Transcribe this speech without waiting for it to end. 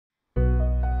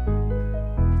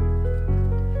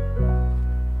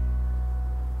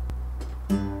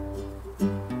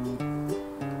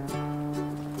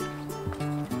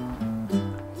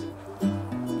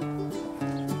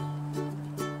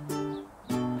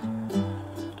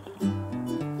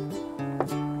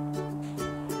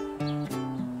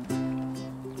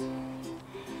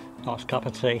Nice cup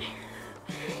of tea.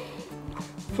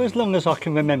 For as long as I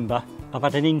can remember, I've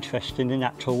had an interest in the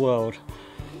natural world.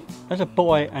 As a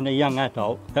boy and a young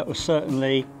adult, that was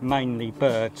certainly mainly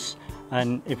birds,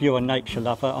 and if you're a nature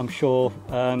lover, I'm sure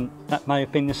that may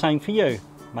have been the same for you,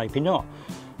 maybe not.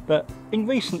 But in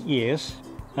recent years,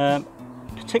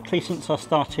 particularly since I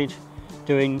started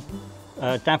doing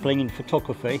dabbling in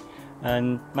photography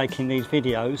and making these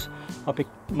videos,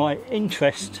 my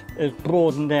interest has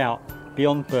broadened out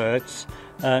beyond birds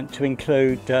to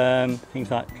include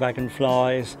things like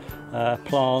dragonflies,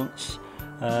 plants,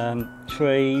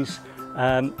 trees,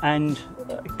 and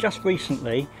just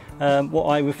recently what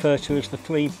I refer to as the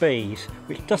 3 Bs,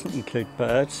 which doesn't include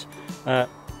birds,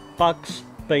 bugs,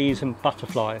 bees and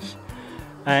butterflies.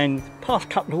 And the past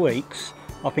couple of weeks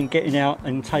I've been getting out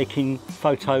and taking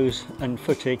photos and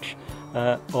footage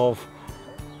of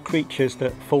creatures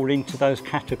that fall into those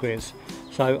categories.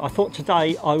 So I thought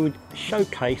today I would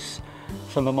showcase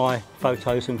some of my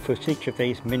photos and footage of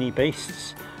these mini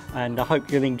beasts, and I hope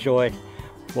you'll enjoy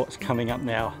what's coming up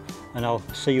now, and I'll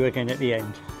see you again at the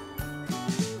end.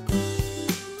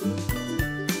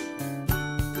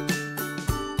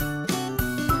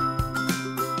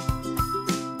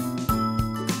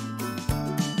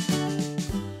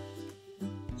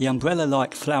 The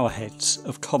umbrella-like flower heads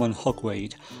of common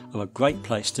hogweed are a great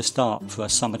place to start for a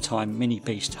summertime mini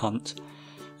beast hunt,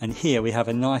 and here we have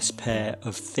a nice pair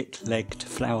of thick-legged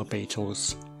flower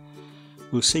beetles.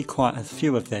 We'll see quite a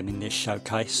few of them in this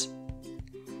showcase.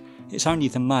 It's only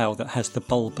the male that has the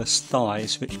bulbous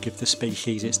thighs which give the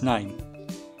species its name.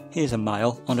 Here's a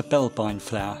male on a bellbine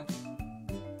flower.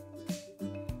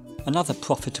 Another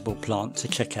profitable plant to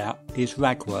check out is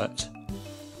ragwort.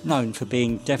 Known for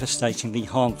being devastatingly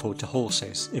harmful to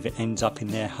horses if it ends up in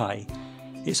their hay,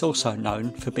 it's also known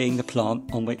for being the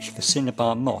plant on which the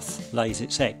cinnabar moth lays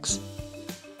its eggs.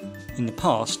 In the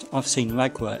past, I've seen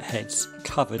ragwort heads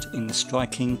covered in the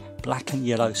striking black and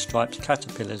yellow striped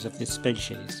caterpillars of this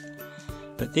species,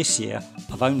 but this year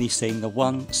I've only seen the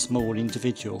one small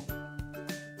individual.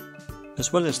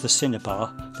 As well as the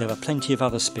cinnabar, there are plenty of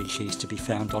other species to be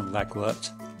found on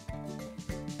ragwort.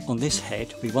 On this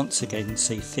head we once again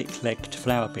see thick-legged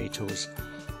flower beetles,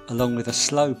 along with a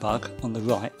slow bug on the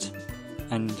right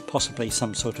and possibly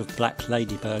some sort of black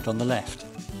ladybird on the left.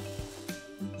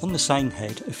 On the same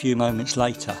head a few moments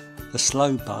later, the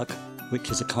slow bug,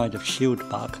 which is a kind of shield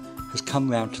bug, has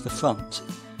come round to the front,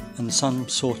 and some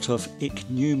sort of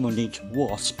ichneumoniid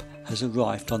wasp has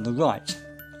arrived on the right.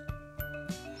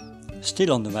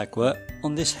 Still on the ragwort,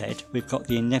 on this head we've got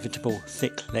the inevitable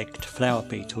thick-legged flower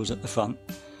beetles at the front,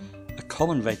 a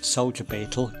common red soldier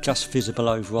beetle just visible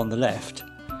over on the left,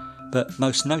 but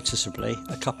most noticeably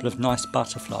a couple of nice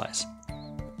butterflies.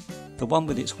 The one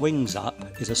with its wings up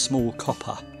is a small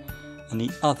copper, and the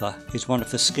other is one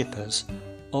of the skippers,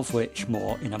 of which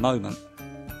more in a moment.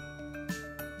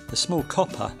 The small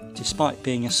copper, despite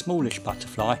being a smallish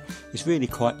butterfly, is really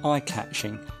quite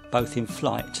eye-catching both in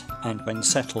flight and when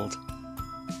settled.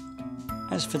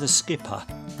 As for the skipper,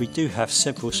 we do have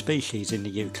several species in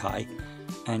the UK,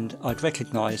 and I'd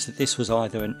recognise that this was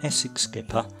either an Essex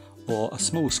skipper or a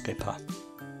small skipper.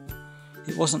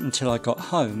 It wasn't until I got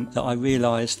home that I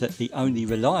realised that the only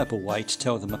reliable way to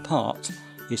tell them apart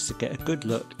is to get a good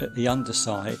look at the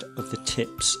underside of the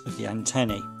tips of the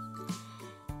antennae.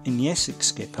 In the Essex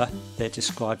skipper they're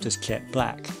described as jet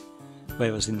black,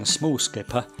 whereas in the small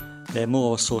skipper they're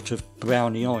more sort of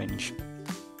browny orange.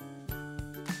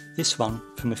 This one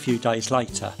from a few days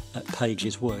later at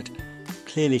Page's Wood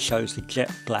clearly shows the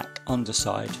jet black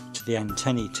underside to the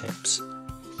antennae tips,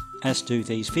 as do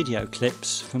these video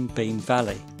clips from Beam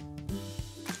Valley.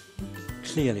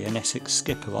 Clearly an Essex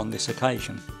skipper on this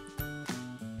occasion.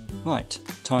 Right,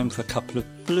 time for a couple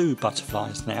of blue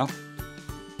butterflies now.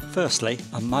 Firstly,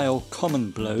 a male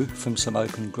common blue from some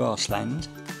open grassland,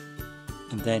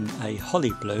 and then a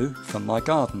holly blue from my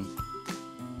garden.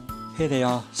 Here they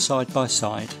are side by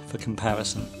side for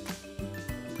comparison.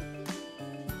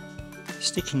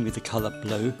 Sticking with the colour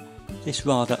blue, this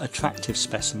rather attractive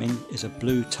specimen is a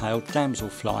blue-tailed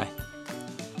damselfly,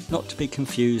 not to be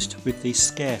confused with the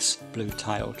scarce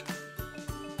blue-tailed.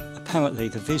 Apparently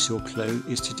the visual clue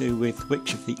is to do with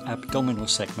which of the abdominal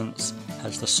segments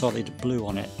has the solid blue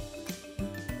on it.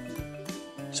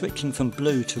 Switching from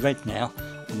blue to red now,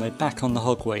 and we're back on the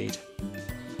hogweed.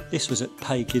 This was at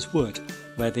Page's Wood,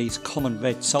 where these common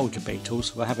red soldier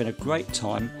beetles were having a great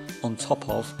time on top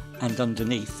of and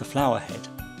underneath the flower head.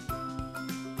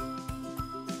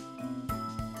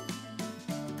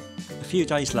 A few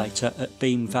days later at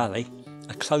Beam Valley,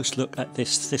 a close look at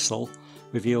this thistle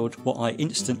revealed what I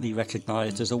instantly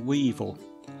recognised as a weevil.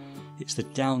 it's the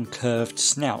down curved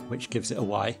snout which gives it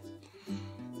away.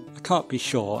 I can't be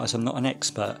sure as I'm not an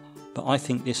expert, but I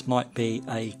think this might be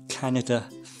a Canada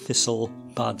thistle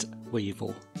bud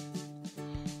weevil.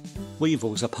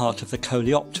 Weevils are part of the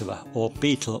Coleoptera or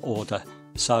beetle order,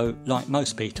 so like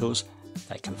most beetles,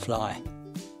 they can fly.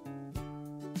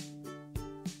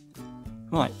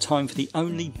 Right, time for the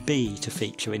only bee to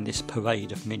feature in this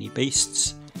parade of mini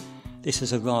beasts. This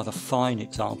is a rather fine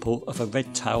example of a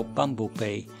red-tailed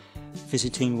bumblebee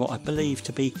visiting what I believe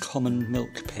to be common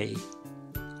milk pea.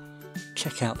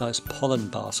 Check out those pollen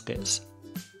baskets.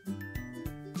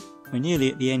 We're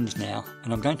nearly at the end now,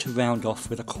 and I'm going to round off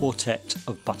with a quartet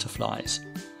of butterflies.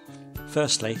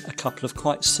 Firstly, a couple of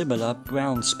quite similar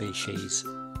brown species.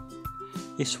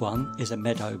 This one is a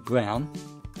meadow brown,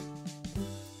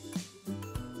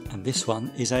 and this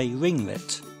one is a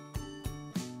ringlet.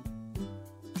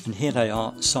 And here they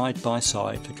are side by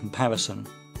side for comparison.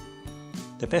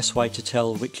 The best way to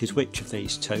tell which is which of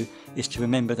these two is to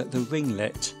remember that the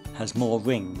ringlet has more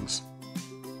rings.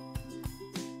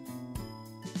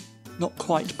 Not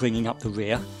quite bringing up the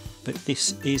rear, but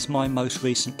this is my most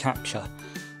recent capture,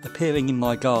 appearing in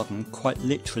my garden quite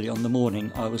literally on the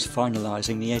morning I was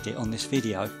finalising the edit on this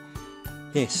video.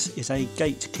 This is a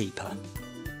gatekeeper.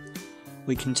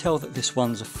 We can tell that this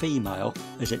one's a female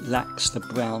as it lacks the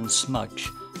brown smudge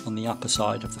on the upper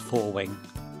side of the forewing.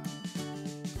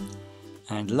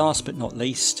 And last but not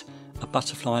least, a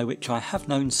butterfly which I have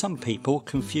known some people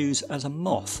confuse as a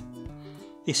moth.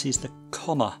 This is the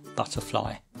comma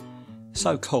butterfly,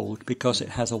 so called because it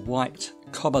has a white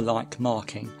comma-like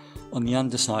marking on the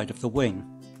underside of the wing,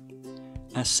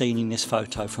 as seen in this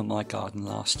photo from my garden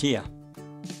last year.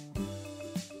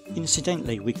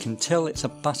 Incidentally, we can tell it's a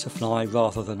butterfly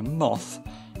rather than a moth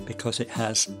because it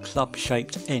has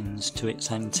club-shaped ends to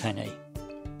its antennae.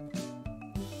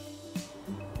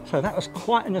 So that was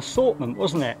quite an assortment,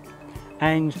 wasn't it?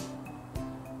 And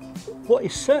what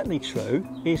is certainly true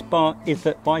is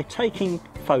that by taking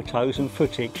photos and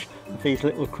footage of these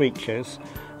little creatures,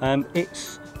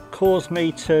 it's caused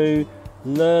me to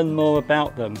learn more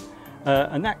about them,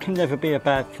 and that can never be a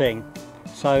bad thing.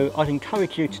 So I'd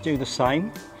encourage you to do the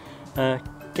same.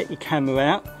 Get your camera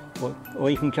out, or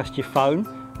even just your phone,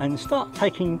 and start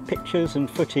taking pictures and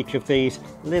footage of these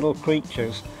little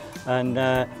creatures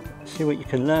and see what you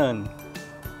can learn.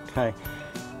 Okay,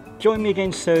 join me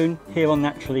again soon here on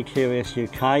Naturally Curious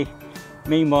UK.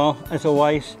 Meanwhile, as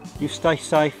always, you stay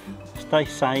safe, stay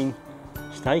sane,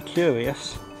 stay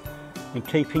curious, and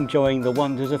keep enjoying the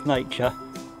wonders of nature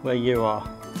where you are.